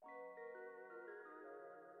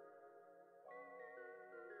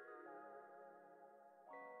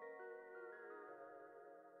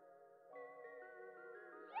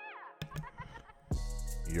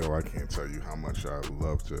Yo, I can't tell you how much I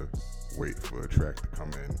love to wait for a track to come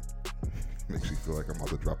in. Makes me feel like I'm about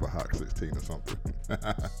to drop a hot 16 or something.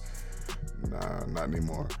 Nah, not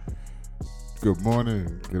anymore. Good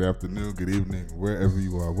morning, good afternoon, good evening, wherever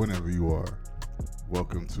you are, whenever you are.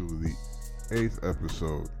 Welcome to the 8th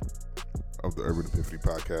episode of the Urban Epiphany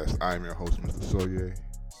Podcast. I am your host, Mr. Soye.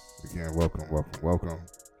 Again, welcome.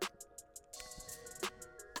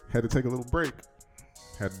 Had to take a little break.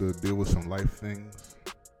 Had to deal with some life things,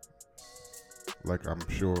 like I'm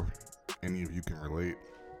sure any of you can relate.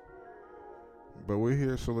 But we're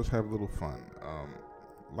here, so let's have a little fun.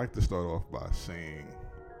 I'd like to start off by saying,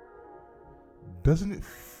 doesn't it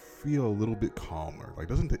feel a little bit calmer? Like,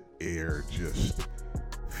 doesn't the air just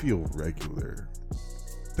feel regular?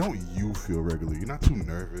 Don't you feel regular? You're not too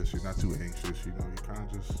nervous, you're not too anxious, you're kind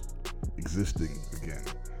of just existing again.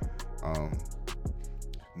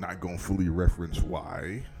 Not going to fully reference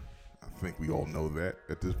why. I think we all know that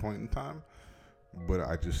at this point in time. But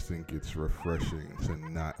I just think it's refreshing to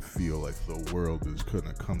not feel like the world is going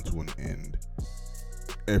to come to an end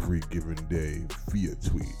every given day via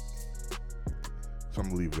tweet. So I'm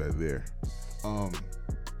going to leave that there.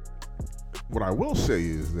 What I will say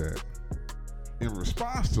is that in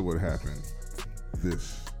response to what happened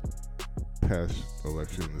this past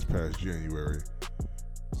election, this past January,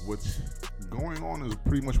 what's going on is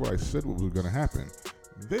pretty much what I said what was going to happen.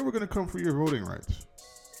 They were going to come for your voting rights.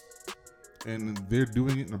 And they're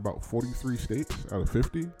doing it in about 43 states out of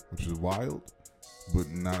 50, which is wild, but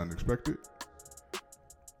not unexpected.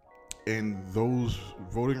 And those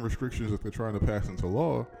voting restrictions that they're trying to pass into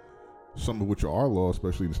law, some of which are law,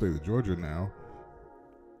 especially in the state of Georgia now,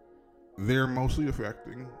 they're mostly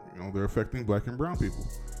affecting black and brown people,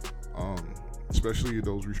 especially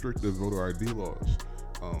those restrictive voter ID laws.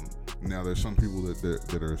 Now, there's some people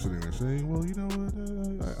that are sitting there saying, well,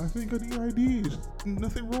 I think I need IDs.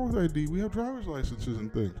 Nothing wrong with ID. We have driver's licenses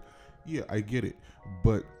and things. Yeah, I get it.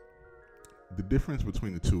 But the difference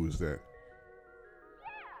between the two is that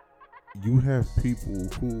you have people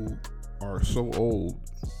who are so old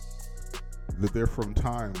that they're from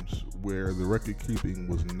times where the record keeping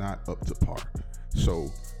was not up to par.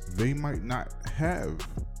 So they might not have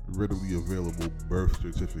readily available birth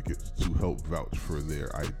certificates to help vouch for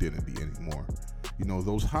their identity anymore.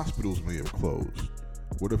 Those hospitals may have closed.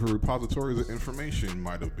 Whatever repositories of information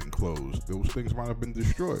might have been closed. Those things might have been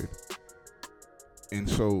destroyed. And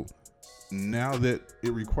so now that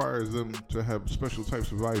it requires them to have special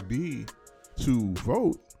types of ID to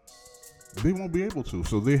vote, they won't be able to.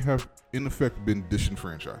 So they have, in effect, been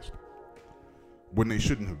disenfranchised when they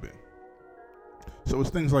shouldn't have been. So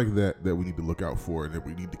it's things like that we need to look out for and that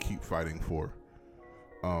we need to keep fighting for.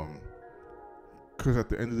 Because at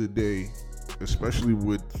the end of the day, especially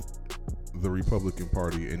with the Republican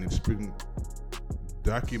Party, and it's been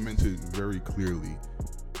documented very clearly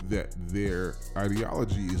that their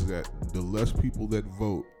ideology is that the less people that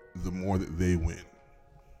vote, the more that they win.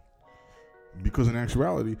 Because in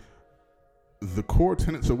actuality, the core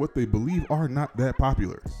tenets of what they believe are not that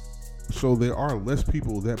popular. So there are less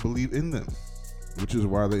people that believe in them, which is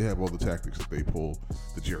why they have all the tactics that they pull,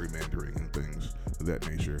 the gerrymandering and things of that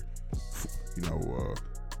nature,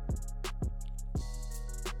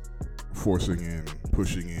 forcing in,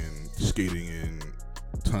 pushing in, skating in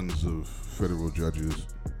tons of federal judges,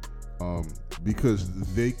 because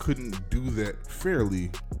they couldn't do that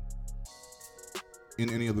fairly in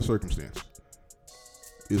any other circumstance.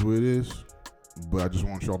 Is what it is, but I just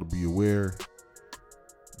want y'all to be aware,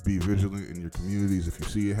 be vigilant in your communities. If you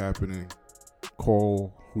see it happening,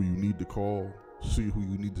 call who you need to call, see who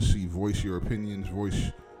you need to see, voice your opinions,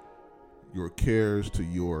 voice your cares to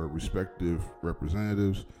your respective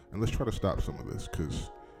representatives, and let's try to stop some of this, because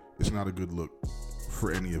it's not a good look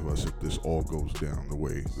for any of us if this all goes down the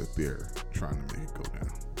way that they're trying to make it go down.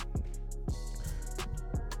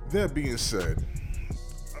 That being said,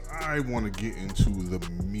 I want to get into the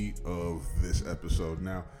meat of this episode.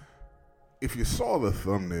 Now, if you saw the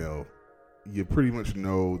thumbnail, you pretty much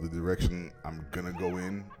know the direction I'm going to go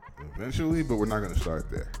in eventually, but we're not going to start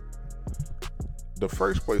there. The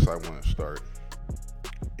first place I want to start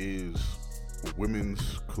is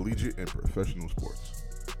women's collegiate and professional sports.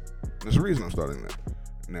 There's a reason I'm starting that.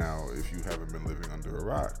 Now, if you haven't been living under a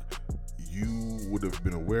rock, you would have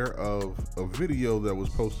been aware of a video that was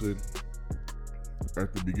posted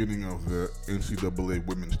at the beginning of the NCAA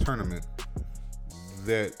women's tournament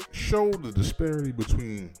that showed the disparity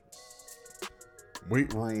between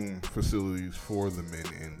weight room facilities for the men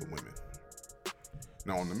and the women.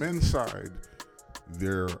 Now, on the men's side,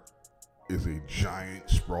 there is a giant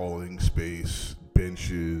sprawling space,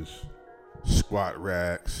 benches, squat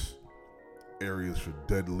racks, areas for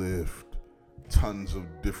deadlift, tons of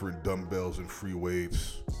different dumbbells and free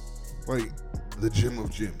weights, like the gym of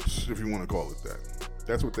gyms, if you want to call it that.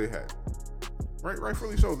 That's what they had, right?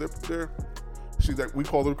 Rightfully so. They're see that we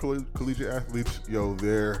call them collegiate athletes. Yo,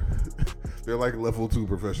 they're like level 2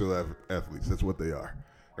 professional athletes. That's what they are,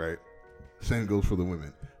 right? Same goes for the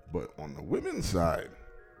women. But on the women's side,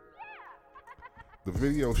 the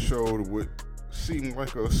video showed what seemed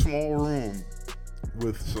like a small room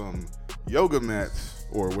with some yoga mats,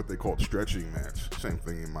 or what they called stretching mats, same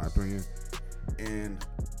thing in my opinion, and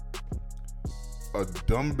a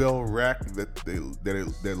dumbbell rack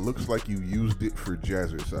that looks like you used it for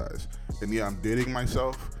jazzercise. And yeah, I'm dating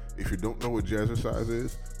myself. If you don't know what jazzercise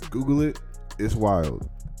is, Google it. It's wild.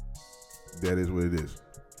 That is what it is.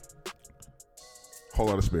 Whole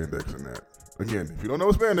lot of spandex in that. Again, if you don't know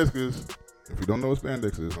what spandex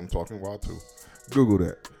is, I'm talking wild too. Google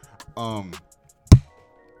that.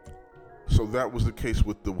 So that was the case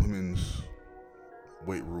with the women's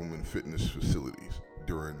weight room and fitness facilities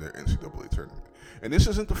during their NCAA tournament. And this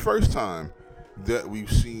isn't the first time that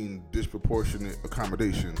we've seen disproportionate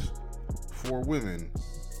accommodations for women,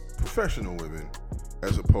 professional women,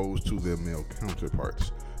 as opposed to their male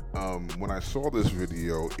counterparts. When I saw this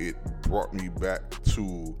video, it brought me back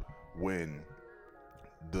to when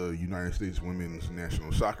the United States women's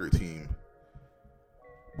national soccer team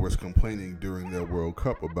was complaining during their World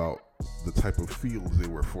Cup about the type of fields they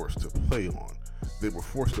were forced to play on. They were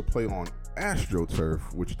forced to play on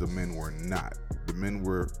AstroTurf, which the men were not. The men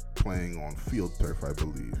were playing on field turf, I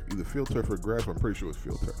believe. Either field turf or grass, I'm pretty sure it's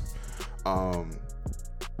field turf.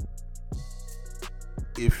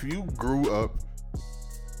 If you grew up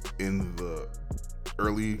in the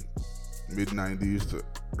early mid-90s to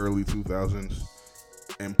early 2000s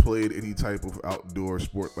and played any type of outdoor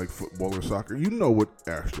sport like football or soccer, you know what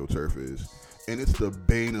AstroTurf is. And it's the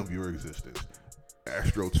bane of your existence.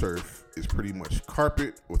 AstroTurf is pretty much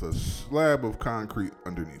carpet with a slab of concrete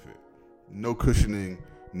underneath it. No cushioning,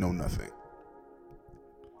 no nothing.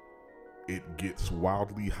 It gets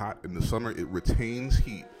wildly hot in the summer. It retains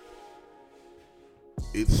heat.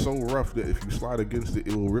 It's so rough that if you slide against it,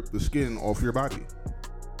 it will rip the skin off your body,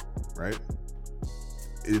 right?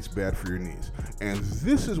 It's bad for your knees. And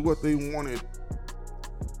this is what they wanted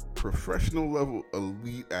professional level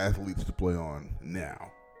elite athletes to play on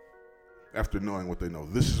now. After knowing what they know,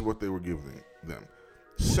 this is what they were giving them.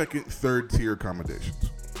 Second, third tier accommodations.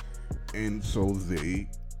 And so they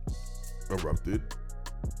erupted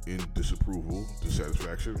in disapproval,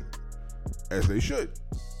 dissatisfaction, as they should.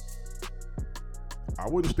 I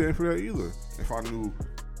wouldn't stand for that either if I knew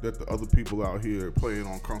that the other people out here playing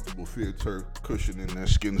on comfortable field turf cushion and their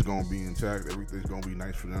skin's gonna be intact, everything's gonna be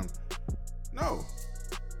nice for them. No,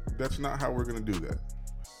 that's not how we're gonna do that.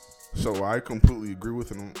 So I completely agree with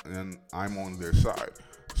them, and I'm on their side.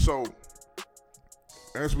 So,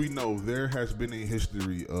 as we know, there has been a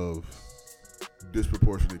history of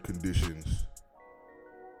disproportionate conditions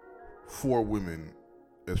for women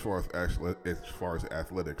as far as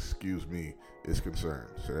athletics, is concerned.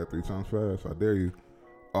 Say that 3 times fast. I dare you.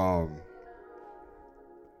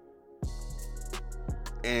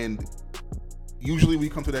 And usually we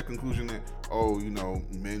come to that conclusion that,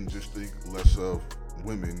 men just think less of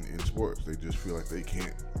women in sports. They just feel like they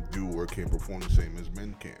can't do or can't perform the same as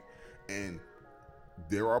men can. And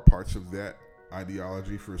there are parts of that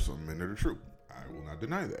ideology for some men that are true. I will not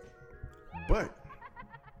deny that. But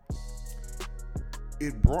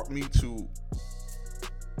it brought me to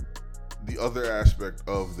the other aspect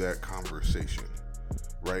of that conversation,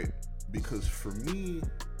 right? Because for me,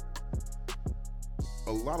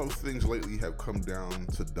 a lot of things lately have come down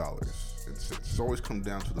to dollars and cents. It's always come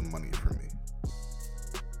down to the money for me.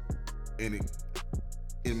 And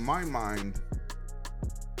in my mind,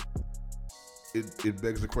 it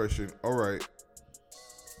begs the question, all right,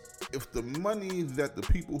 if the money that the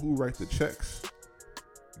people who write the checks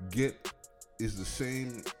get is the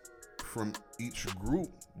same from each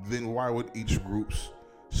group, then why would each group's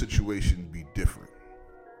situation be different?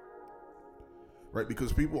 Right?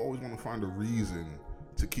 Because people always want to find a reason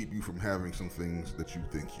to keep you from having some things that you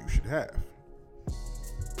think you should have.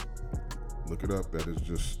 Look it up. That is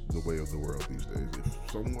just the way of the world these days.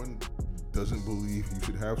 If someone doesn't believe you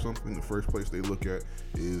should have something, the first place they look at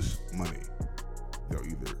is money. They'll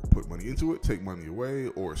either put money into it, take money away,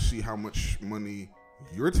 or see how much money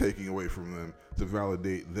you're taking away from them to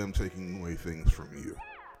validate them taking away things from you.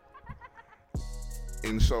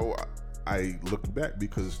 And so I looked back,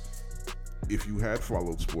 because if you had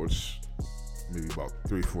followed sports maybe about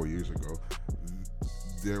 3-4 years ago,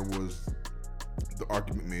 there was the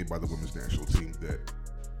argument made by the women's national team that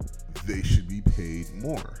they should be paid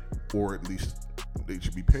more. or at least they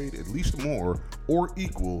should be paid at least more or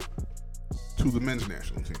equal to the men's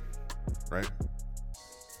national team, right?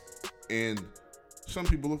 And some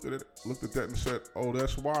people looked at that and said, "Oh,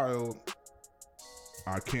 that's wild.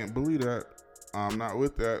 I can't believe that. I'm not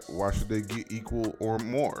with that. Why should they get equal or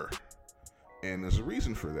more?" And there's a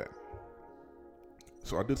reason for that.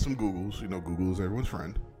 So I did some Googles. Google is everyone's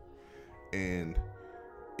friend. And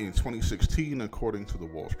in 2016, according to the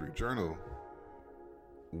Wall Street Journal,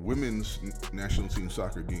 women's national team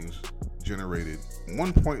soccer games generated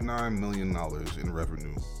 $1.9 million in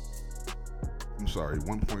revenue. I'm sorry,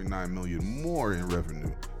 $1.9 million more in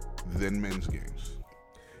revenue than men's games.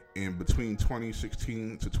 And between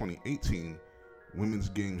 2016 to 2018, women's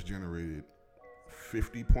games generated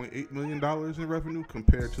 $50.8 million in revenue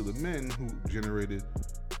compared to the men who generated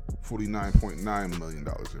 $49.9 million in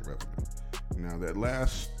revenue. Now, that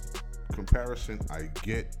last comparison, I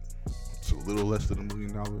get it's a little less than $1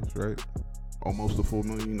 million, right? Almost a full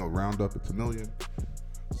million, round up, it's $1 million.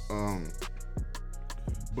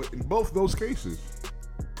 But in both those cases,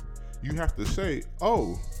 you have to say,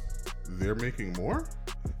 oh, they're making more?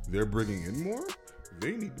 They're bringing in more?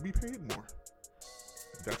 They need to be paid more.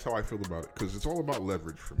 That's how I feel about it, because it's all about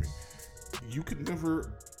leverage for me. You can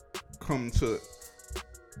never come to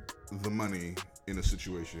the money in a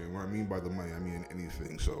situation. What I mean by the money, I mean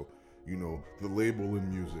anything. So, the label in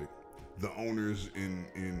music, the owners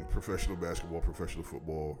in professional basketball, professional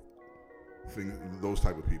football, those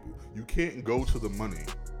type of people. You can't go to the money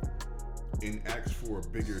and ask for a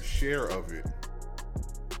bigger share of it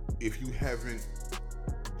if you haven't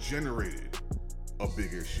generated a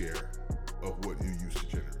bigger share of what you used to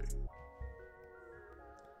generate.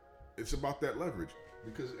 It's about that leverage,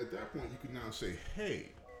 because at that point you can now say,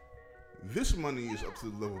 hey, this money is up to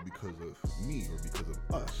the level because of me or because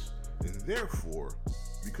of us, and therefore,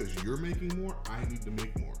 because you're making more, I need to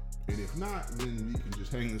make more. And if not, then we can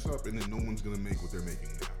just hang this up, and then no one's going to make what they're making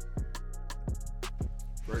now.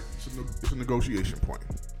 Right? It's a negotiation point.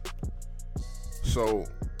 So,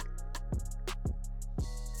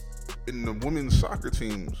 in the women's soccer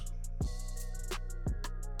team's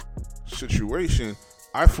situation,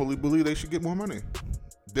 I fully believe they should get more money.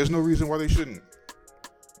 There's no reason why they shouldn't.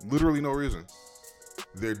 Literally no reason.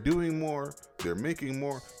 They're doing more. They're making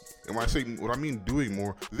more. And when I say what I mean doing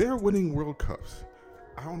more, they're winning World Cups.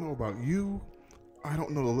 I don't know about you. I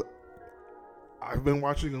don't know. I've been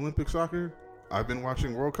watching Olympic soccer. I've been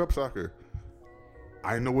watching World Cup soccer.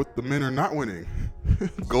 I know what the men are not winning.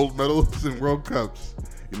 Gold medals in World Cups.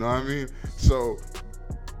 You know what I mean? So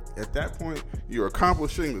at that point, you're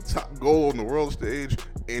accomplishing the top goal on the world stage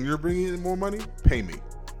and you're bringing in more money. Pay me.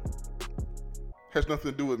 Has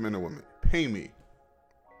nothing to do with men or women. Pay me.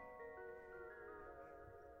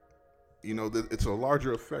 It's a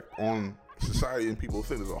larger effect on society and people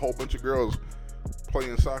think. There's a whole bunch of girls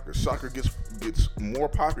playing soccer. Soccer gets more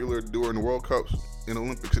popular during the World Cups and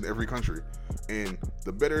Olympics in every country. And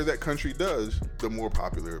the better that country does, the more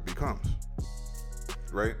popular it becomes.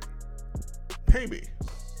 Right? Pay me.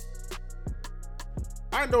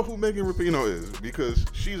 I know who Megan Rapinoe is because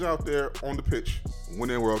she's out there on the pitch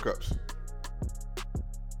winning World Cups.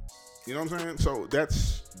 You know what I'm saying? So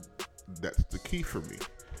that's the key for me.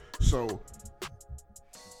 So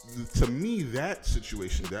to me, that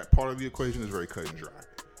situation, that part of the equation is very cut and dry.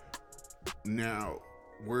 Now,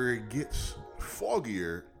 where it gets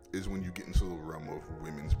foggier is when you get into the realm of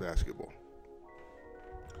women's basketball.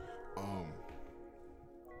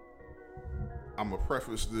 I'm going to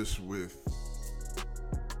preface this with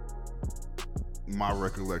my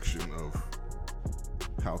recollection of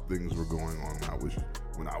how things were going on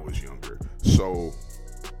when I was younger. So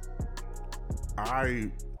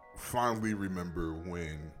I fondly remember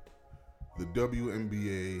when the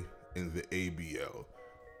WNBA and the ABL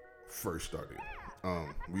first started.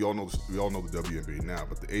 We all know the WNBA now,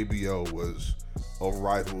 but the ABL was a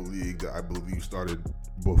rival league that I believe started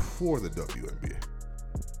before the WNBA.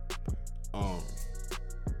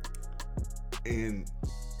 And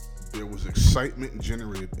there was excitement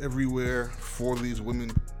generated everywhere for these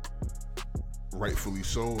women, rightfully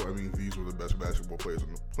so. I mean, these were the best basketball players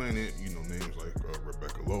on the planet. Names like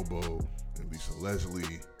Rebecca Lobo and Lisa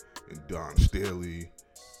Leslie and Dawn Staley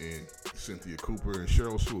and Cynthia Cooper and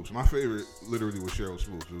Cheryl Swoops. My favorite literally was Cheryl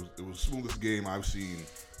Swoops. It was the smoothest game I've seen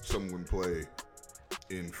someone play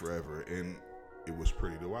in forever, and it was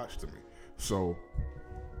pretty to watch to me. So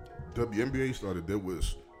WNBA started. There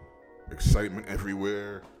was excitement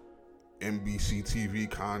everywhere. NBC TV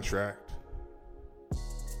contract.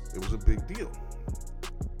 It was a big deal.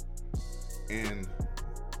 And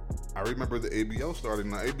I remember the ABL started.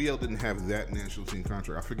 Now, ABL didn't have that national team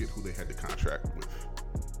contract. I forget who they had the contract with.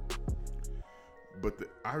 But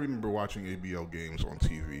I remember watching ABL games on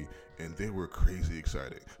TV, and they were crazy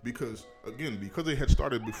exciting because they had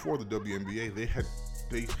started before the WNBA.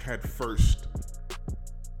 They had first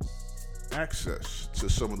access to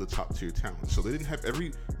some of the top tier talent, so they didn't have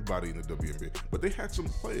everybody in the WNBA, but they had some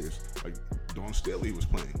players like Dawn Staley was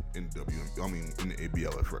playing in the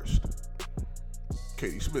ABL at first.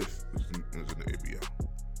 Katie Smith was in the ABL,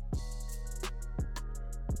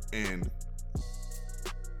 and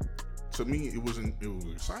to me, it was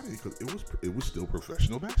exciting because it was still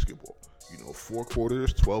professional basketball. 4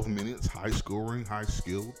 quarters, 12 minutes, high scoring, high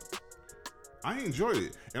skilled. I enjoyed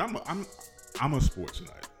it, and I'm a sports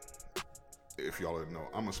nut. If y'all didn't know,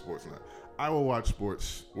 I'm a sports nut. I will watch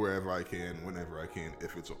sports wherever I can, whenever I can,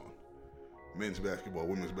 if it's on. Men's basketball,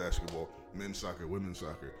 women's basketball, men's soccer, women's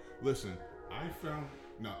soccer. Listen, I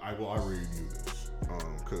already knew this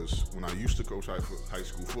because when I used to coach high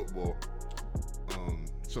school football,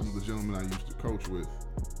 some of the gentlemen I used to coach with,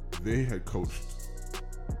 they had coached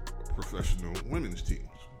professional women's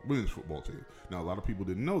football teams. Now, a lot of people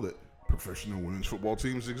didn't know that professional women's football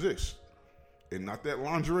teams exist. And not that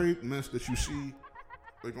lingerie mess that you see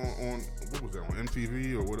like on what was that, on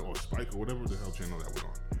MTV or Spike or whatever the hell channel that was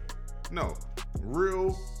on. No,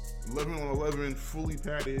 real 11-on-11, fully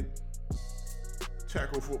padded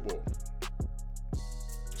tackle football.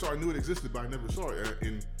 So I knew it existed, but I never saw it.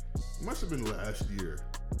 And it must have been last year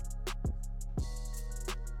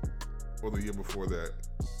or the year before that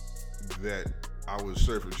I was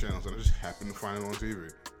surfing channels and I just happened to find it on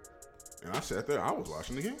TV. And I sat there, I was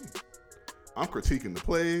watching the game. I'm critiquing the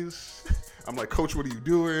plays. I'm like, Coach, what are you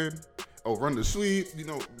doing? Oh, run the sweep.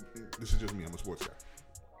 This is just me. I'm a sports guy.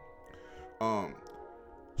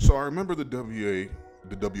 So I remember the WNBA,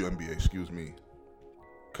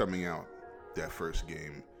 coming out that first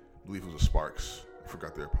game. I believe it was a Sparks. I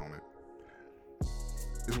forgot their opponent.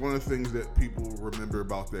 It's one of the things that people remember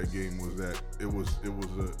about that game was that it was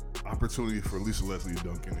an opportunity for Lisa Leslie to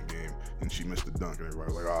dunk in the game, and she missed the dunk, and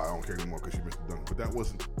everybody was like, I don't care anymore because she missed the dunk. But that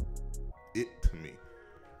wasn't it to me.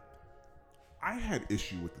 I had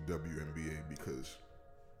issue with the WNBA because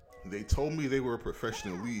they told me they were a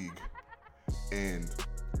professional league, and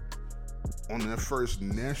on their first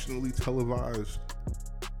nationally televised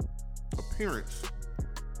appearance,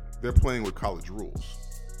 they're playing with college rules.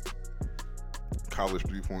 College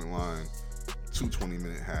 3-point line, 2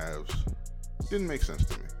 20-minute halves. Didn't make sense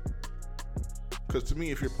to me. Because to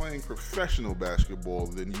me, if you're playing professional basketball,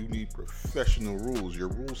 then you need professional rules. Your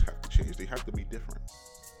rules have to change. They have to be different.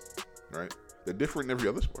 Right? They're different in every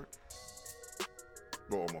other sport.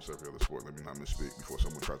 Well, almost every other sport. Let me not misspeak before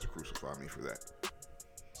someone tries to crucify me for that.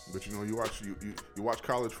 But you watch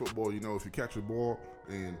college football, if you catch a ball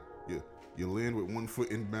and you land with 1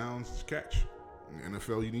 foot in bounds, it's a catch. In the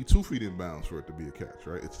NFL, you need 2 feet in bounds for it to be a catch,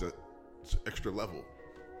 right? It's extra level.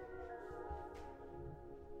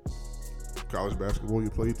 College basketball, you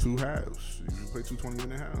play 2 halves. You play 2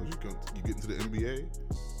 20-minute halves. You get into the NBA,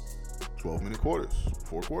 12-minute quarters,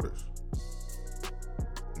 4 quarters.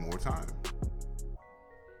 More time.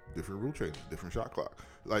 Different rule changes, different shot clock.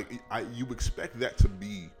 You expect that to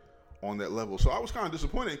be on that level. So I was kind of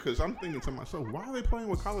disappointed because I'm thinking to myself, why are they playing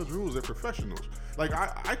with college rules? They're professionals.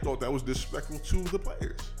 I thought that was disrespectful to the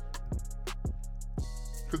players.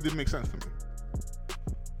 Because it didn't make sense to me.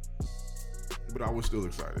 But I was still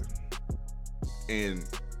excited. And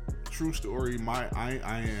true story, I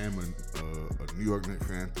am a New York Knicks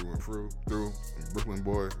fan through and through. I'm a Brooklyn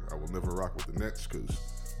boy. I will never rock with the Nets because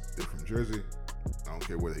they're from Jersey. I don't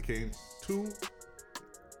care where they came to.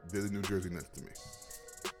 They're the New Jersey Nets to me.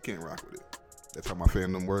 Can't rock with it. That's how my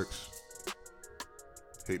fandom works.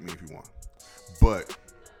 Hate me if you want. But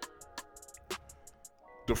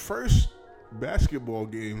the first basketball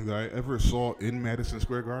game that I ever saw in Madison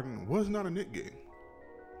Square Garden was not a Knicks game.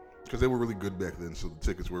 Because they were really good back then, so the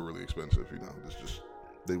tickets were really expensive,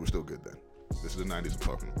 they were still good then. This is the 90s I'm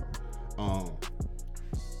talking about.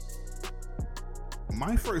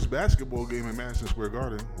 My first basketball game at Madison Square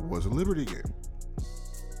Garden was a Liberty game.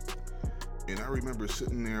 And I remember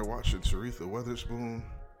sitting there watching Taretha Weatherspoon,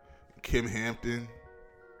 Kim Hampton,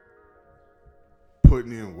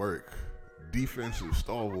 putting in work. Defensive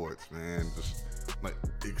stalwarts, man. Just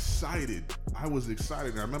excited. I was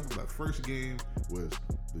excited. I remember my first game was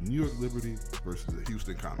the New York Liberty versus the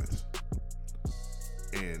Houston Comets.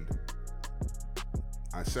 And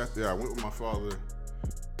I sat there, I went with my father,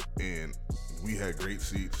 and we had great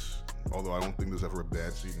seats. Although I don't think there's ever a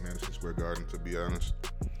bad seat in Madison Square Garden, to be honest.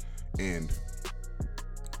 And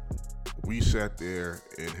we sat there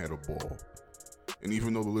and had a ball. And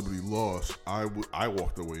even though the Liberty lost, I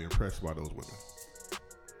walked away impressed by those women.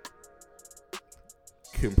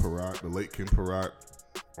 Kim Perrott, the late Kim Perrott,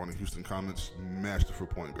 on the Houston Comets, masterful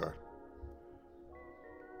point guard.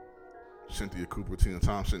 Cynthia Cooper, Tina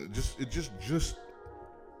Thompson, just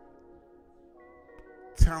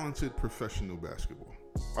talented professional basketball.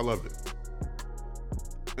 I loved it.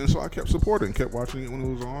 And so I kept supporting, kept watching it when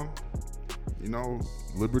it was on. You know,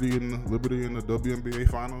 Liberty in the WNBA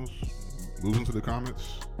finals, losing to the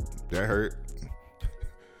Comets, that hurt.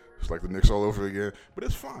 It's like the Knicks all over again, but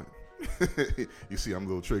it's fine. You see, I'm a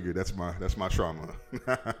little triggered. That's my trauma.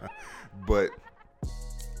 But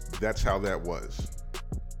that's how that was.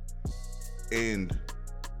 And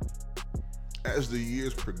as the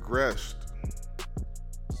years progressed,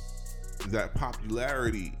 that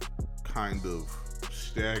popularity kind of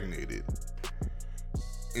stagnated.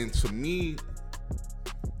 And to me,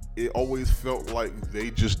 it always felt like they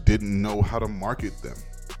just didn't know how to market them.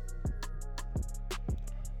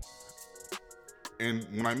 And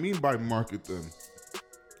when I mean by market them,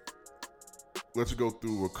 let's go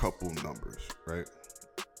through a couple numbers, right?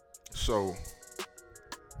 So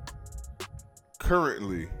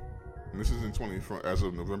currently, and this is as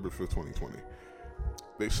of November 5th, 2020,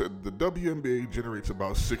 they said the WNBA generates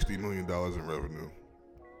about $60 million in revenue,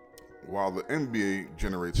 while the NBA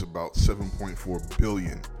generates about $7.4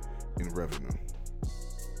 billion in revenue.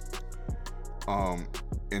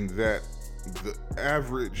 And that the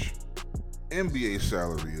average NBA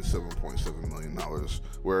salary is $7.7 million,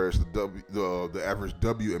 whereas the average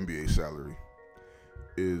WNBA salary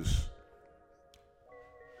is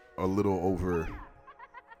a little over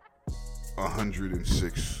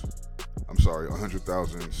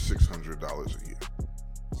 $100,600 a year,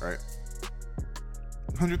 right?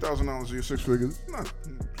 $100,000 a year, six figures.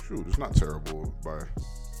 It's not terrible by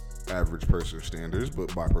average person standards,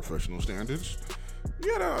 but by professional standards,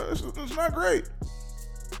 it's not great.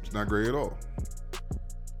 It's not great at all.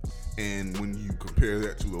 And when you compare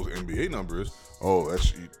that to those NBA numbers,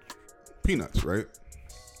 that's peanuts, right?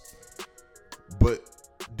 But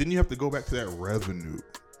then you have to go back to that revenue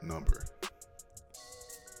number.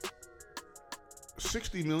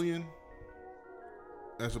 60 million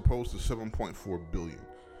as opposed to 7.4 billion.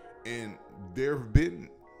 And there have been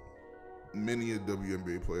many a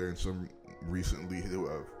WNBA player and some recently who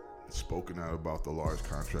have spoken out about the large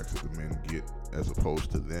contracts that the men get as opposed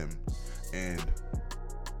to them. And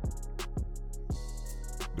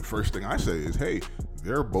the first thing I say is, hey,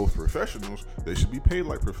 they're both professionals. They should be paid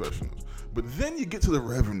like professionals. But then you get to the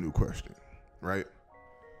revenue question, right?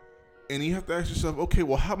 And you have to ask yourself, okay,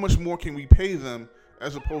 well, how much more can we pay them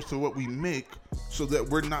as opposed to what we make so that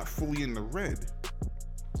we're not fully in the red?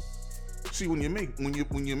 See, when you're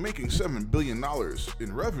making $7 billion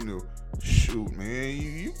in revenue, shoot,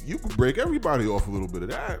 man, you could break everybody off a little bit of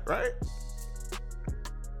that, right?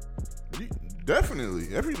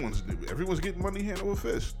 Definitely, everyone's getting money hand over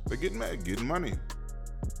fist. They're getting money.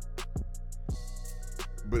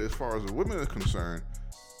 But as far as the women are concerned,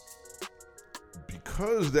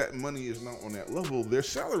 because that money is not on that level, their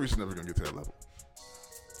salary's never gonna get to that level.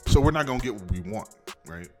 So we're not gonna get what we want,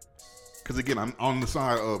 right? Because again, I'm on the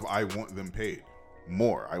side of I want them paid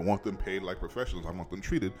more. I want them paid like professionals. I want them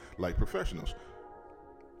treated like professionals.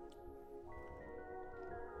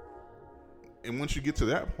 And once you get to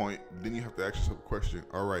that point, then you have to ask yourself a question.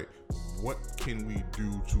 All right, what can we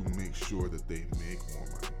do to make sure that they make more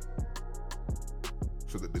money?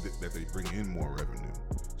 So that they bring in more revenue,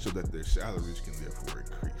 so that their salaries can therefore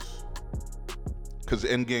increase. Because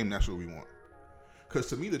the end game, that's what we want. Because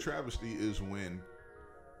to me, the travesty is when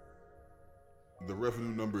the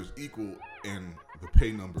revenue number is equal and the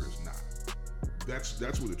pay number is not.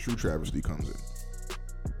 That's where the true travesty comes in.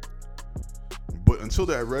 But until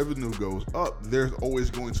that revenue goes up, there's always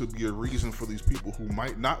going to be a reason for these people who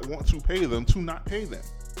might not want to pay them to not pay them.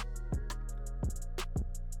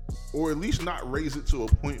 Or at least not raise it to a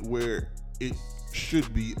point where it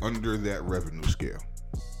should be under that revenue scale.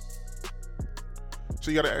 So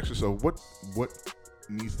you got to ask yourself, what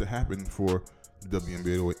needs to happen for the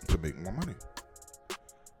WNBA to make more money?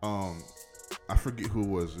 I forget who it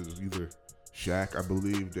was. It was either Shaq, I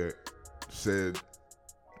believe, that said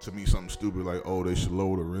to me something stupid like, "Oh, they should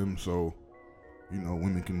lower the rim so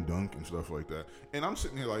women can dunk and stuff like that." And I'm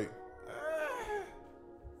sitting here like,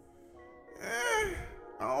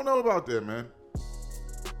 I don't know about that, man.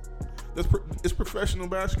 It's professional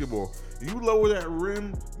basketball. You lower that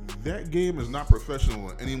rim, that game is not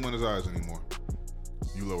professional in anyone's eyes anymore.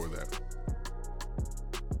 You lower that.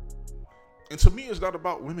 And to me, it's not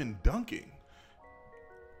about women dunking.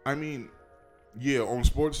 I mean, yeah, on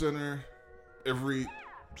SportsCenter, every,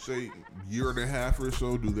 say, year and a half or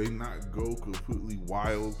so, do they not go completely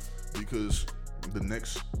wild because the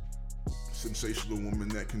next sensational woman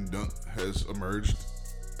that can dunk has emerged.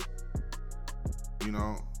 You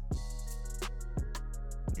know,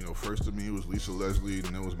 first to me it was Lisa Leslie, and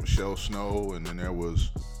then there was Michelle Snow, and then there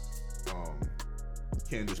was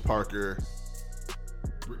Candace Parker,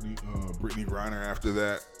 Brittany Griner after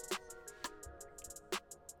that.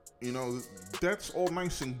 You know, that's all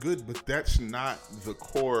nice and good, but that's not the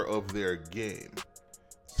core of their game,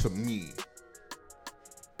 to me.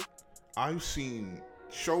 I've seen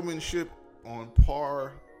showmanship on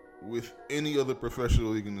par with any other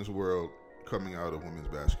professional league in this world coming out of women's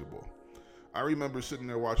basketball. I remember sitting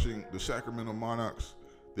there watching the Sacramento Monarchs,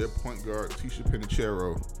 their point guard, Tisha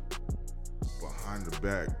Penicheiro, behind the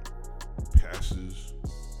back, passes,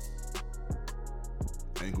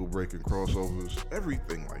 ankle breaking crossovers,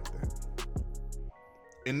 everything like that.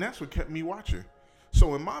 And that's what kept me watching.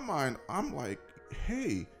 So in my mind, I'm like,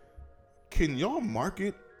 hey, can y'all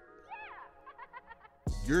market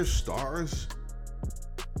your stars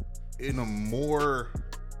in a more,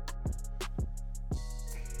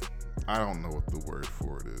 I don't know what the word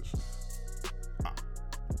for it is.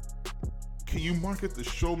 Can you market the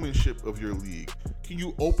showmanship of your league? Can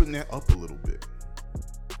you open that up a little bit?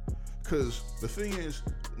 Because the thing is,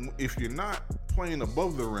 if you're not playing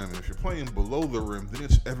above the rim, if you're playing below the rim, then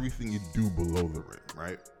it's everything you do below the rim,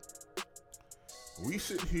 right? We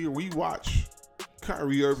sit here, we watch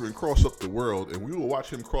Kyrie Irving cross up the world, and we will watch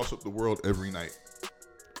him cross up the world every night.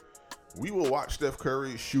 We will watch Steph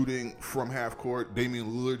Curry shooting from half court, Damian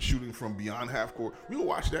Lillard shooting from beyond half court. We will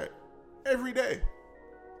watch that every day.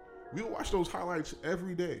 We will watch those highlights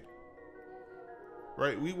every day.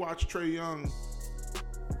 Right? We watch Trae Young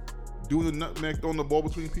doing the nutmeg, throwing the ball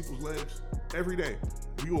between people's legs every day.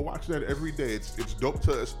 We will watch that every day. It's dope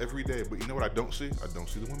to us every day. But you know what I don't see? I don't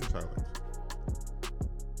see the women's highlights.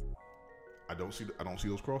 I don't see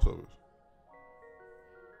those crossovers.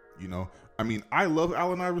 You know, I mean, I love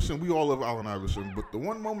Allen Iverson. We all love Allen Iverson. But the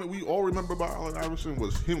one moment we all remember about Allen Iverson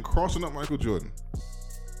was him crossing up Michael Jordan.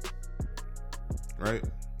 Right?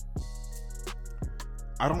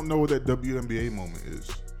 I don't know what that WNBA moment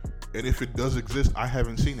is. And if it does exist, I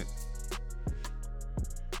haven't seen it.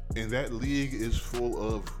 And that league is full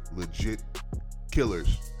of legit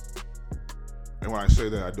killers. And when I say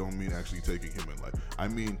that, I don't mean actually taking human life. I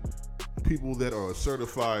mean people that are a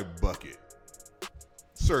certified bucket.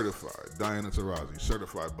 Certified. Diana Taurasi,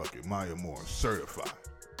 certified bucket. Maya Moore, certified.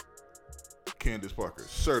 Candace Parker,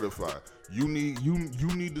 certified. You need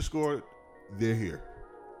to score. They're here.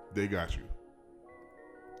 They got you.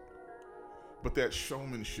 But that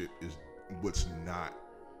showmanship is what's not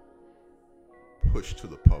pushed to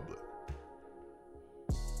the public.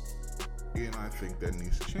 And I think that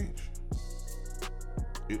needs to change.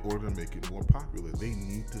 In order to make it more popular, they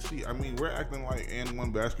need to see. I mean, we're acting like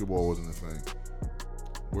and1 basketball wasn't a thing.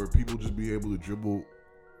 Where people just be able to dribble,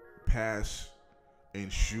 pass,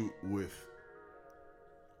 and shoot with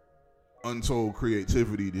untold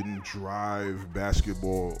creativity didn't drive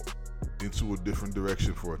basketball into a different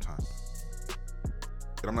direction for a time.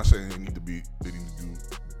 And I'm not saying they need to do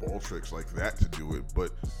ball tricks like that to do it,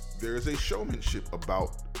 but there is a showmanship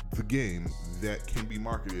about the game that can be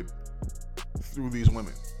marketed through these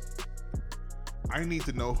women. I need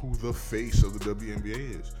to know who the face of the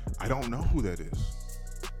WNBA is. I don't know who that is.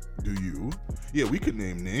 Do you? Yeah, we could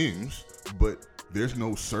name names, but there's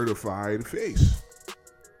no certified face.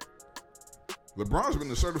 LeBron's been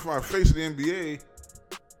the certified face of the NBA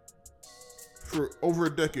for over a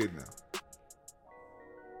decade now.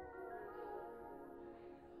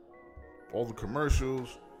 All the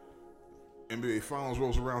commercials, NBA Finals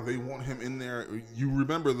rolls around, they want him in there. You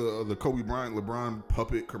remember the Kobe Bryant, LeBron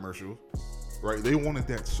puppet commercial, right? They wanted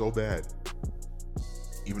that so bad,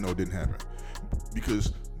 even though it didn't happen.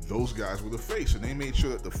 Because those guys were the face, and they made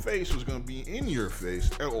sure that the face was going to be in your face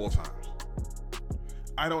at all times.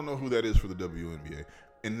 I don't know who that is for the WNBA,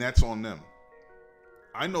 and that's on them.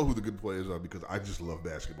 I know who the good players are because I just love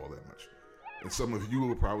basketball that much. And some of you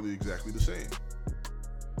are probably exactly the same.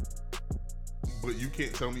 But you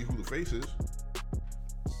can't tell me who the face is.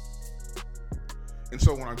 And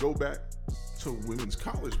so when I go back to women's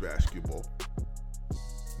college basketball,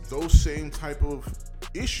 those same type of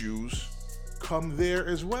issues come there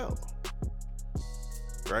as well.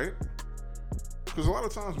 Right? Because a lot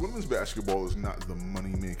of times women's basketball is not the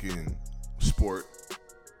money-making sport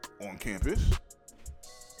on campus.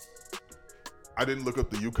 I didn't look up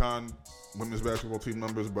the UConn women's basketball team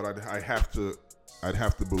numbers, but I'd have to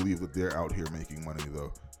believe that they're out here making money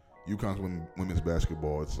though. UConn's women's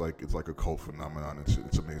basketball, it's like a cult phenomenon.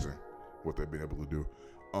 It's amazing what they've been able to do.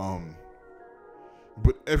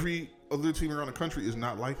 But every other team around the country is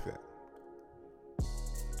not like that.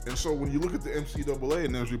 And so when you look at the NCAA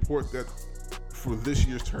and there's a report that for this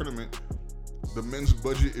year's tournament, the men's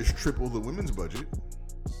budget is triple the women's budget.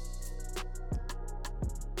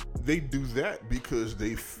 They do that because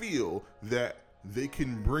they feel that they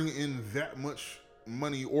can bring in that much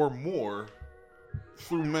money or more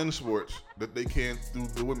through men's sports that they can through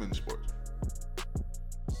the women's sports.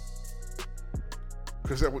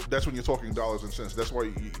 Because that's when you're talking dollars and cents. That's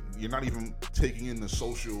why you're not even taking in the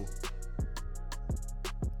social.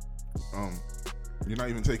 You're not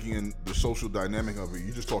even taking in the social dynamic of it.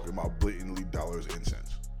 You're just talking about blatantly dollars and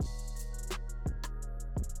cents.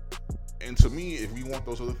 And to me, if we want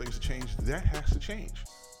those other things to change, that has to change.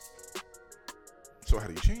 So how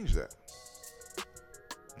do you change that?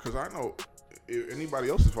 Because I know if anybody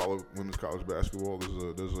else has followed women's college basketball,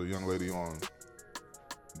 there's a young lady on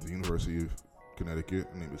the University of Connecticut.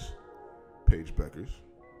 Her name is Paige Beckers.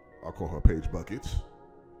 I'll call her Paige Buckets.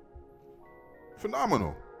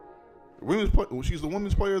 Phenomenal. She's the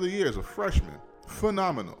Women's Player of the Year as a freshman.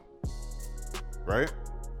 Phenomenal. Right?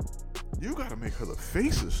 You got to make her the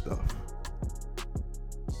face of stuff.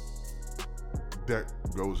 That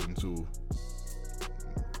goes into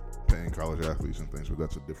paying college athletes and things, but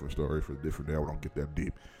that's a different story for a different day. I don't get that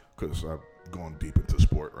deep because I've gone deep into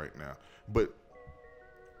sport right now. But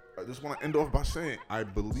I just want to end off by saying I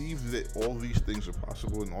believe that all these things are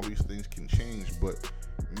possible and all these things can change, but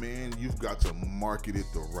man, you've got to market it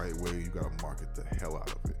the right way. You got to market the hell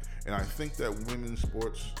out of it. And I think that women's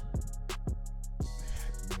sports,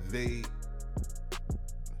 they're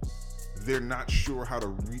not sure how to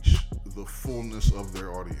reach the fullness of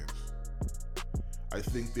their audience. I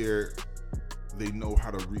think they know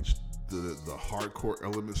how to reach the hardcore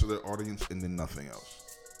elements of their audience and then nothing else.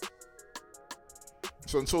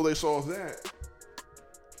 So until they solve that,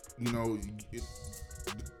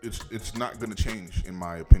 it's not going to change, in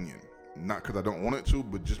my opinion. Not because I don't want it to,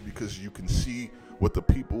 but just because you can see what the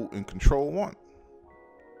people in control want.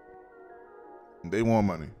 They want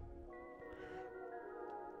money.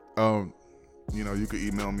 You could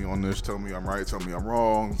email me on this, tell me I'm right, tell me I'm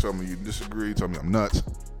wrong, tell me you disagree, tell me I'm nuts,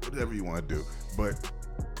 whatever you want to do. But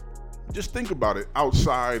just think about it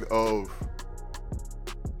outside of,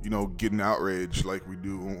 getting outraged like we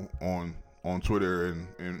do on Twitter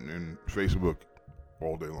and Facebook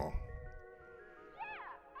all day long.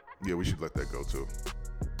 Yeah, we should let that go too.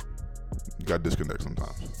 You got to disconnect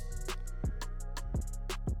sometimes.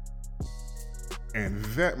 And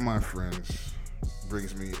that, my friends,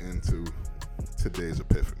 brings me into today's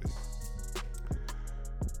epiphany.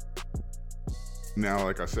 Now,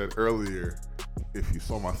 like I said earlier, if you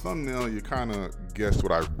saw my thumbnail, you kind of guessed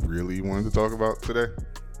what I really wanted to talk about today.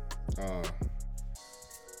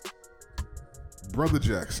 Brother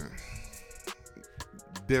Jaxn.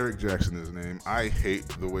 Derek Jaxn is his name. I hate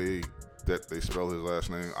the way that they spell his last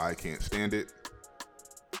name. I can't stand it.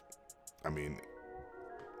 I mean,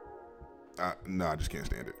 I just can't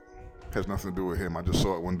stand it. Has nothing to do with him. I just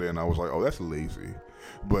saw it one day and I was like, oh, that's lazy.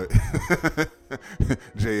 But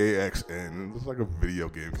Jaxn, it's like a video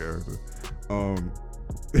game character.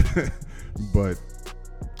 But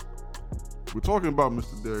we're talking about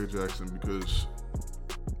Mr. Derek Jaxn because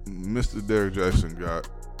Mr. Derek Jaxn got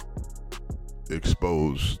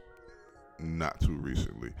exposed not too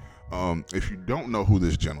recently. If you don't know who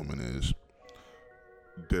this gentleman is,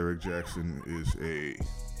 Derek Jaxn is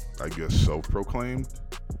I guess, self-proclaimed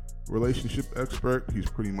relationship expert. He's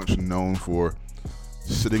pretty much known for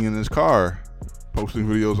sitting in his car, posting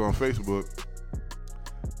videos on Facebook,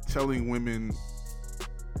 telling women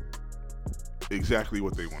exactly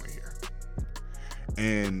what they want to hear.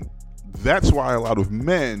 And that's why a lot of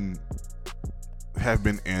men have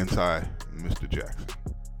been anti Mr. Jaxn.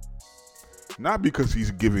 Not because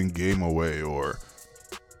he's giving game away or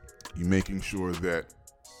making sure that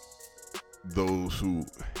those who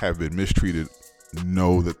have been mistreated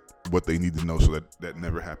know that what they need to know so that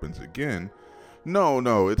never happens again.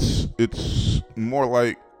 No, it's more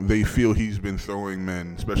like they feel he's been throwing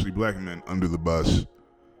men, especially black men, under the bus.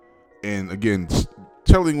 And again,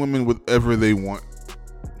 telling women whatever they want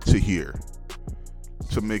to hear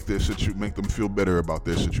to make them feel better about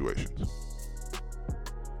their situations.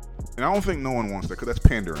 And I don't think no one wants that because that's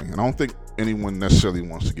pandering. And I don't think anyone necessarily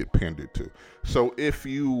wants to get pandered to. So if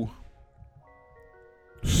you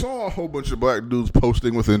saw a whole bunch of black dudes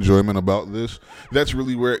posting with enjoyment about this, that's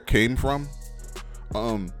really where it came from.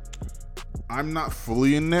 I'm not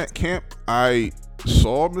fully in that camp. I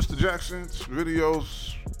saw Mr. Jackson's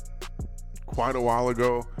videos quite a while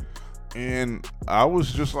ago, and I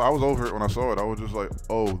was over it when I saw it. I was just like,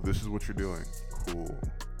 oh, this is what you're doing. Cool.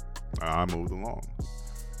 I moved along.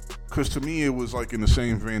 Because to me, it was like in the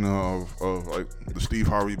same vein of like the Steve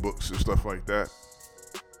Harvey books and stuff like that,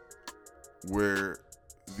 where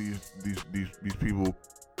these people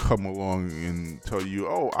come along and tell you,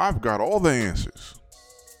 oh, I've got all the answers.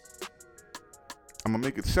 I'm gonna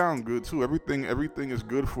make it sound good too. Everything is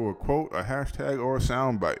good for a quote, a hashtag, or a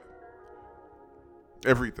soundbite.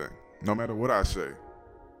 Everything, no matter what I say,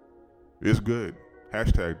 is good.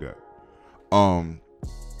 Hashtag that.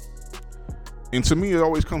 And to me, it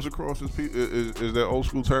always comes across as that old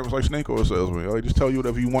school term. It's like snake oil salesman. They just tell you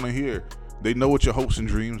whatever you want to hear. They know what your hopes and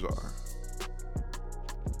dreams are,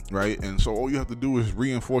 right? And so all you have to do is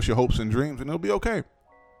reinforce your hopes and dreams, and it'll be okay.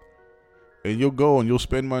 And you'll go and you'll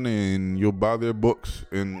spend money and you'll buy their books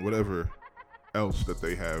and whatever else that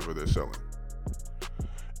they have or they're selling.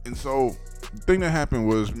 And so the thing that happened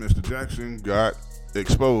was Mr. Jaxn got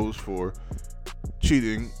exposed for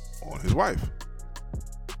cheating on his wife.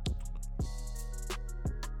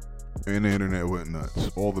 And the internet went nuts.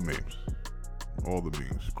 All the memes.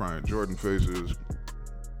 Crying Jordan faces,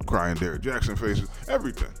 crying Derrick Jaxn faces,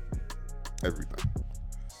 everything.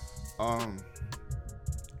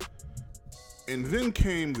 And then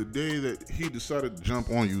came the day that he decided to jump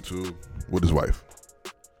on YouTube with his wife.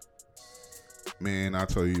 Man, I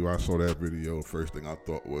tell you, I saw that video. First thing I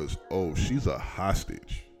thought was, oh, she's a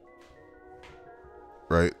hostage.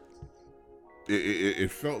 Right? It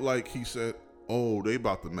felt like he said, oh, they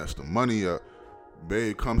about to mess the money up.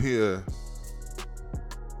 Babe, come here.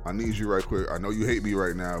 I need you right quick. I know you hate me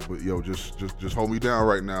right now, but yo, just hold me down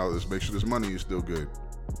right now. Let's make sure this money is still good.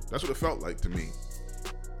 That's what it felt like to me.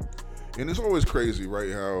 And it's always crazy,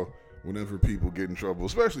 right, how whenever people get in trouble,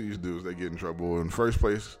 especially these dudes, they get in trouble, and first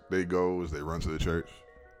place they go is they run to the church,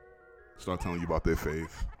 start telling you about their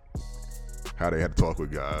faith, how they had to talk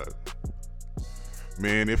with God.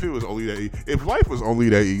 Man, if life was only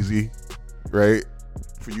that easy, right,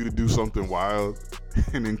 for you to do something wild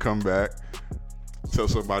and then come back, tell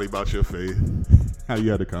somebody about your faith, how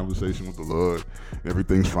you had a conversation with the Lord,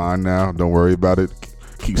 everything's fine now, don't worry about it,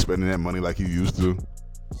 keep spending that money like you used to.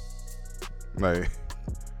 Like,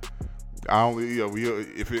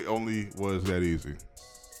 if it only was that easy.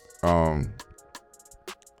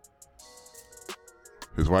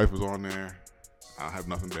 His wife was on there. I don't have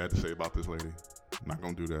nothing bad to say about this lady. I'm not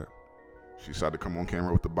gonna do that. She decided to come on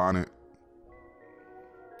camera with the bonnet.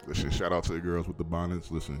 Listen, shout out to the girls with the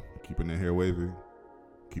bonnets. Listen, keeping their hair wavy,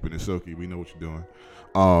 keeping it silky. We know what you're doing.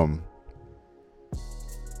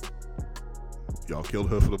 Y'all killed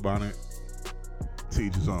her for the bonnet. To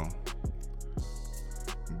each his own.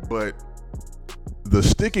 But the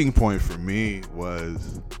sticking point for me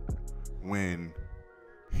was when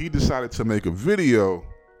he decided to make a video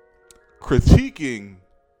critiquing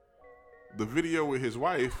the video with his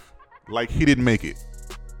wife like he didn't make it.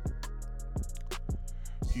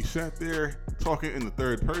 He sat there talking in the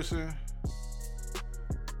third person.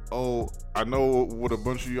 Oh, I know what a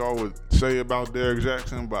bunch of y'all would say about Derrick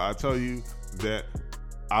Jaxn, but I tell you that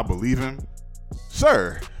I believe him.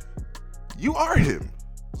 Sir, you are him.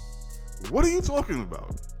 What are you talking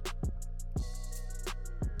about?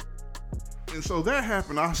 And so that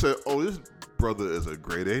happened. I said, oh, this brother is a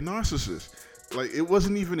grade A narcissist. Like, it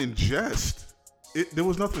wasn't even in jest. There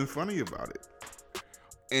was nothing funny about it.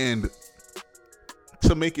 And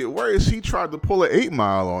to make it worse, he tried to pull an 8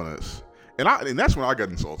 Mile on us. And that's when I got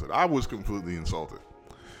insulted. I was completely insulted.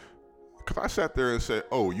 Because I sat there and said,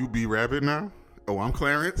 oh, you B Rabbit now? Oh, I'm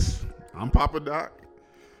Clarence. I'm Papa Doc.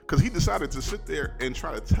 Because he decided to sit there and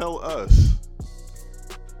try to tell us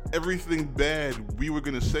everything bad we were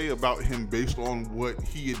going to say about him based on what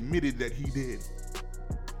he admitted that he did.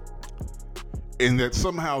 And that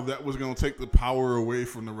somehow that was going to take the power away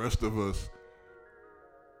from the rest of us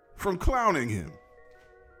from clowning him.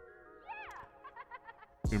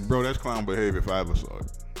 And bro, that's clown behavior if I ever saw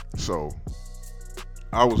it. So,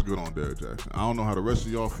 I was good on Derrick Jaxn. I don't know how the rest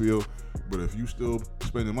of y'all feel, but if you still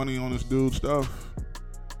spending money on this dude stuff,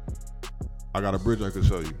 I got a bridge I could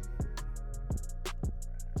sell you.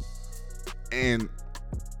 And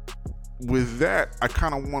with that, I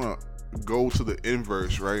kind of want to go to the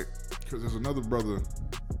inverse, right? Because there's another brother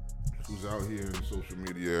who's out here in social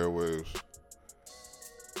media airwaves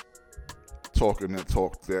talking that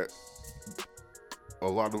talk that a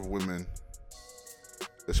lot of women,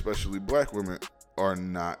 especially black women, are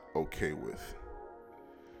not okay with.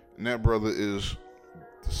 And that brother is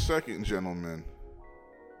the second gentleman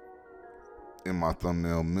in my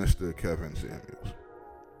thumbnail, Mr. Kevin Samuels.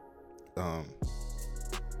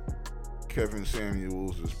 Kevin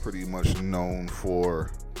Samuels is pretty much known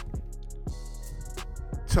for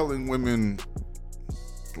telling women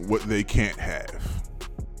what they can't have,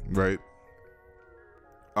 right?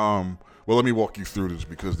 Well, let me walk you through this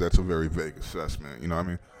because that's a very vague assessment. You know what I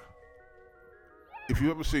mean? If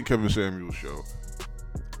you ever seen Kevin Samuels' show,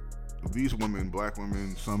 these women, black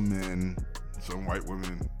women, some men, some white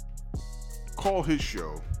women, call his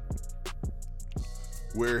show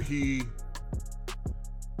where he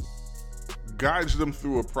guides them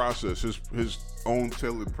through a process, his own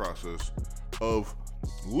tailored process of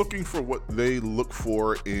looking for what they look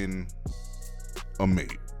for in a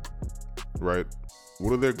mate, right?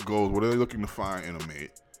 What are their goals? What are they looking to find in a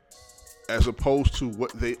mate? As opposed to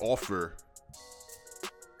what they offer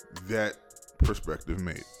that prospective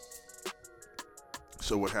mate.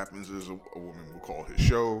 So what happens is a woman will call his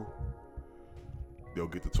show. They'll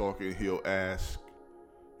get to talking. He'll ask,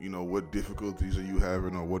 what difficulties are you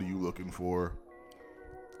having, or what are you looking for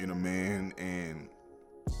in a man? And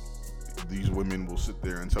these women will sit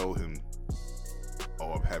there and tell him,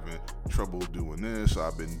 oh, I'm having trouble doing this.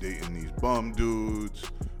 I've been dating these bum dudes.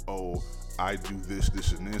 Oh, I do this,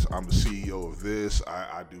 this, and this. I'm the CEO of this.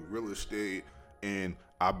 I do real estate, and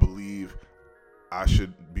I believe I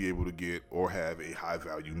should be able to get or have a high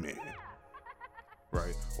value man,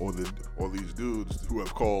 right? Or these dudes who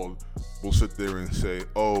have called will sit there and say,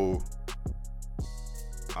 oh,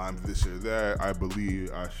 I'm this or that. I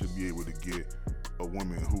believe I should be able to get a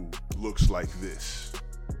woman who looks like this,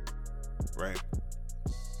 right?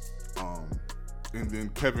 And then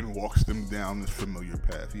Kevin walks them down this familiar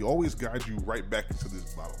path. He always guides you right back into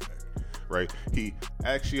this bottleneck, right? He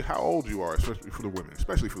asks you how old you are, especially for the women.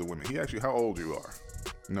 He asks you how old you are.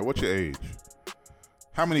 What's your age?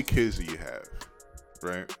 How many kids do you have,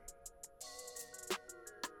 right?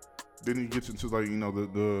 Then he gets into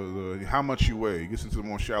the how much you weigh. He gets into the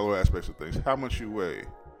more shallow aspects of things. How much you weigh.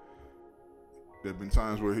 There have been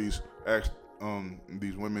times where he's asked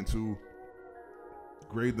these women to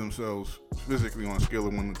grade themselves physically on a scale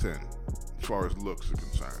of 1 to 10 as far as looks are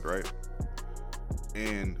concerned, right?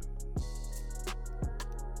 And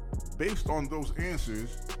based on those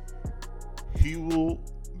answers, he will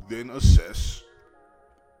then assess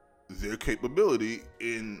their capability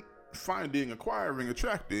in finding, acquiring,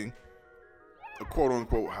 attracting a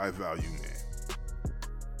quote-unquote high-value man.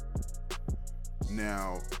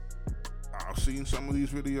 Now, I've seen some of these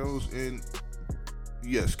videos, and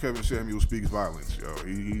yes, Kevin Samuels speaks violence, yo.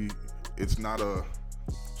 It's not a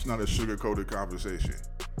sugar-coated conversation.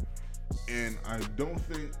 And I don't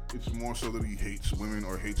think it's more so that he hates women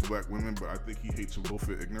or hates black women, but I think he hates them both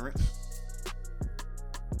for ignorance.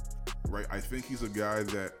 Right? I think he's a guy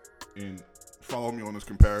that, and follow me on this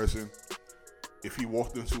comparison, if he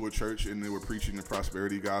walked into a church and they were preaching the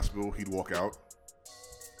prosperity gospel, he'd walk out.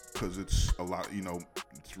 Because it's a lot,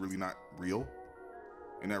 it's really not real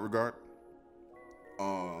in that regard.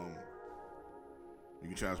 You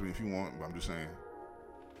can challenge me if you want, but I'm just saying,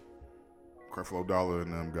 Creflo Dollar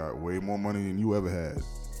and them got way more money than you ever had.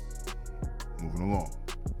 Moving along.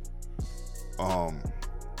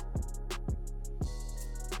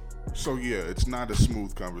 So yeah, it's not a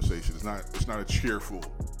smooth conversation. It's not a cheerful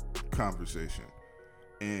conversation.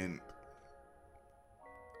 And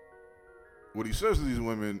what he says to these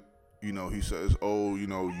women, he says, oh,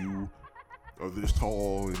 you are this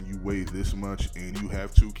tall and you weigh this much and you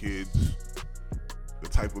have 2 kids. The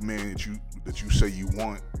type of man that you say you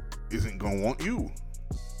want isn't gonna want you.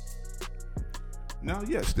 Now,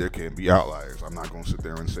 yes, there can be outliers. I'm not gonna sit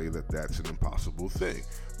there and say that that's an impossible thing,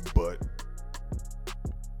 but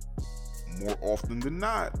more often than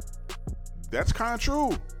not, that's kind of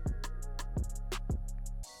true.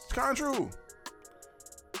 It's kind of true.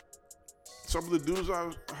 Some of the dudes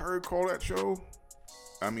I heard call that show,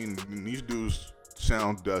 these dudes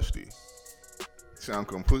sound dusty. Sound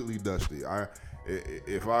completely dusty.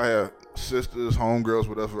 If I have sisters, homegirls,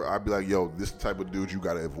 whatever, I'd be like, yo, this is the type of dude you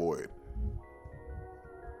gotta avoid.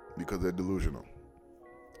 Because they're delusional.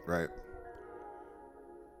 Right?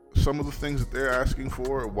 Some of the things that they're asking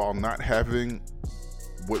for while not having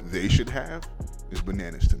what they should have is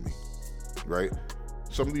bananas to me. Right?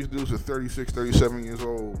 Some of these dudes are 36, 37 years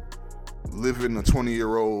old, living a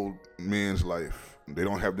 20-year-old man's life. They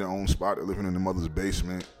don't have their own spot. They're living in their mother's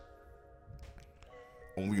basement.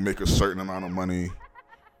 Only make a certain amount of money.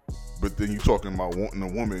 But then you're talking about wanting a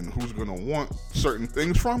woman who's going to want certain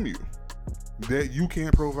things from you that you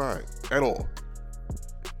can't provide at all.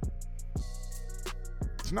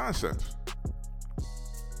 It's nonsense.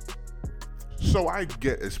 So I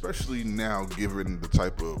get, especially now, given the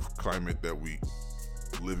type of climate that we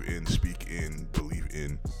live in, speak in, believe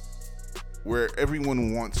in, where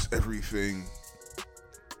everyone wants everything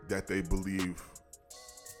that they believe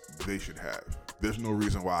they should have. There's no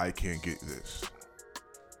reason why I can't get this.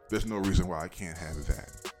 There's no reason why I can't have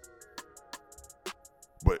that.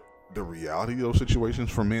 the reality of those situations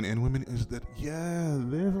for men and women is that, yeah,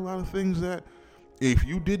 there's a lot of things that if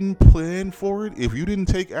you didn't plan for it, if you didn't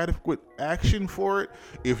take adequate action for it,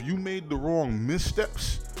 if you made the wrong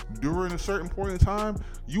missteps during a certain point in time,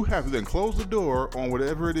 you have to then close the door on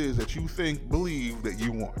whatever it is that you believe that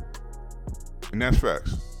you want. And that's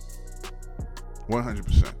facts.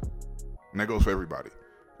 100%. And that goes for everybody.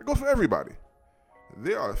 It goes for everybody.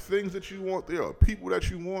 There are things that you want. There are people that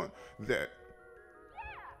you want that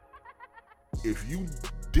if you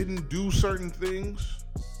didn't do certain things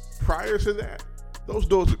prior to that, those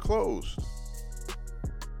doors are closed.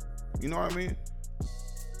 You know what I mean?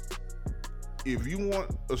 If you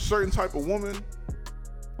want a certain type of woman,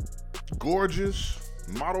 gorgeous,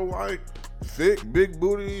 model-like, thick, big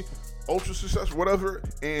booty, ultra successful, whatever,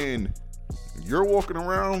 and you're walking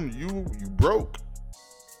around, you broke,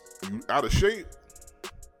 you out of shape,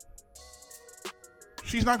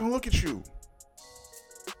 she's not gonna look at you.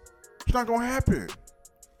 It's not gonna happen.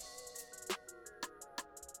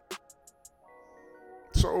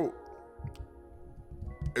 So,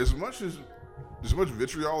 as much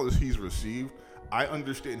vitriol as he's received, I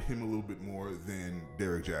understand him a little bit more than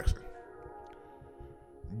Derek Jaxn.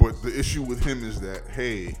 But the issue with him is that,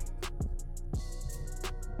 hey,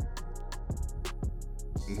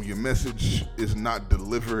 when your message is not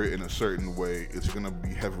delivered in a certain way, it's going to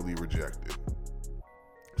be heavily rejected.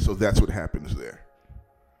 So that's what happens there.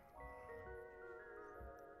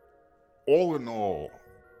 All in all,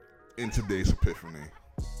 in today's epiphany,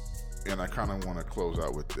 and I kind of want to close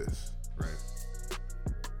out with this, right?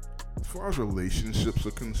 As far as relationships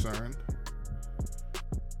are concerned,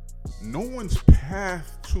 no one's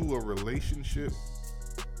path to a relationship,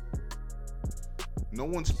 no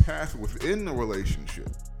one's path within the relationship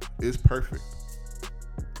is perfect.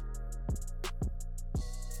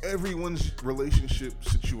 Everyone's relationship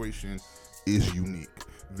situation is unique.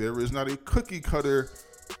 There is not a cookie cutter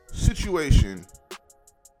situation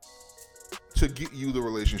to get you the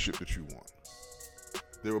relationship that you want.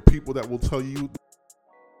 There are people that will tell you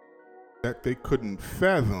that they couldn't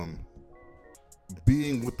fathom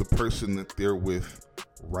being with the person that they're with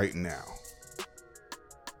right now.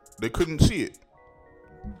 They couldn't see it.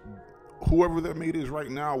 Whoever that mate is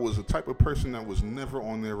right now was a type of person that was never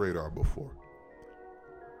on their radar before.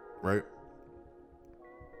 Right?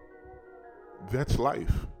 That's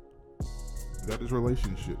life. That is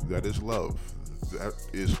relationship. That is love. That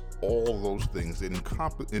is all those things. It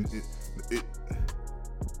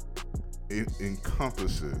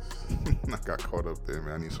encompasses. I got caught up there,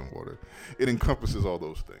 man. I need some water. It encompasses all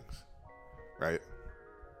those things. Right?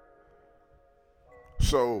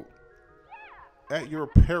 So, at your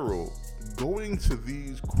peril, going to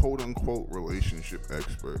these quote-unquote relationship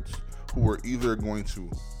experts who are either going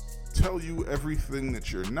to tell you everything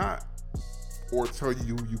that you're not or tell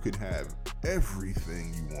you you can have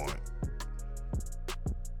everything you want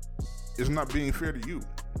is not being fair to you.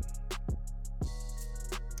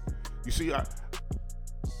 You see,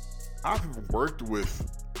 I've worked with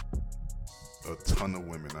a ton of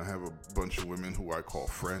women. I have a bunch of women who I call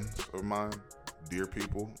friends of mine, dear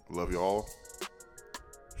people. Love y'all.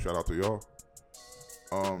 Shout out to y'all.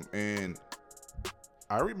 And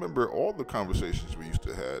I remember all the conversations we used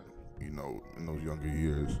to have, you know, in those younger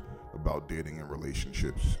years about dating and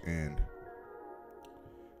relationships. And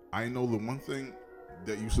I know the one thing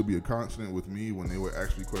that used to be a constant with me when they would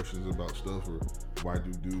ask me questions about stuff or why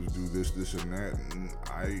do dudes do this, and that, and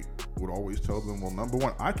I would always tell them, well, number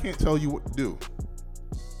one, I can't tell you what to do.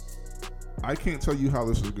 I can't tell you how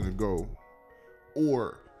this is going to go.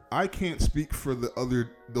 Or I can't speak for those other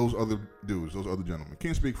dudes, those other gentlemen.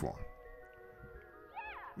 Can't speak for them.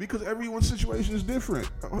 Because everyone's situation is different.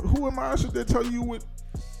 Who am I to sit there tell you what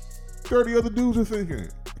 30 other dudes are thinking?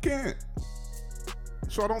 I can't.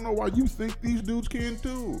 So I don't know why you think these dudes can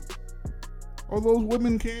too. Or those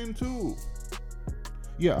women can too.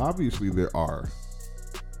 Yeah, obviously there are,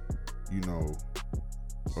 you know,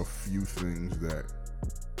 a few things that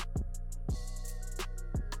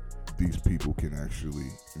these people can actually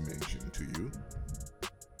mention to you.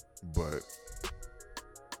 But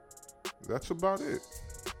that's about it.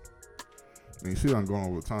 And you see I'm going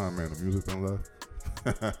over time, man. The music done left.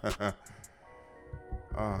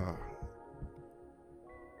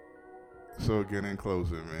 So again, in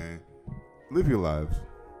closing, man, live your lives.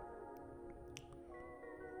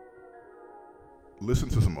 Listen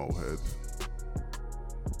to some old heads.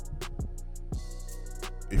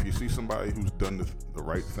 If you see somebody who's done the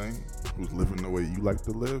right thing, who's living the way you like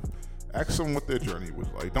to live, ask them what their journey was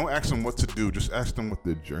like. Don't ask them what to do. Just ask them what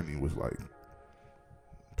their journey was like.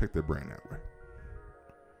 Take their brain that way.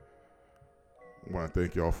 I want to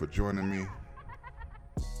thank y'all for joining me.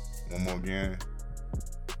 one more again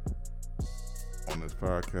on this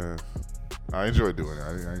podcast. I enjoy doing it.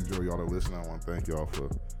 I enjoy y'all to listen. I want to thank y'all for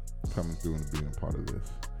coming through and being a part of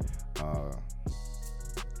this.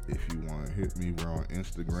 If you want to hit me, we're on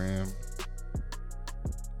Instagram.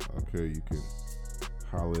 Okay, you can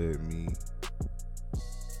holler at me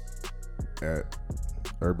at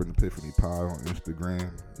Urban Epiphany Pod on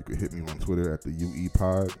Instagram. You can hit me on Twitter at the UE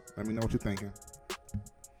Pod. Let me know what you're thinking.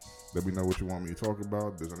 Let me know what you want me to talk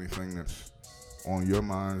about. If there's anything that's on your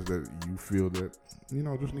minds that you feel that,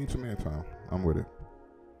 just need some airtime, I'm with it.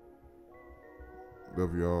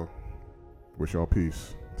 Love y'all. Wish y'all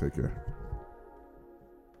peace. Take care.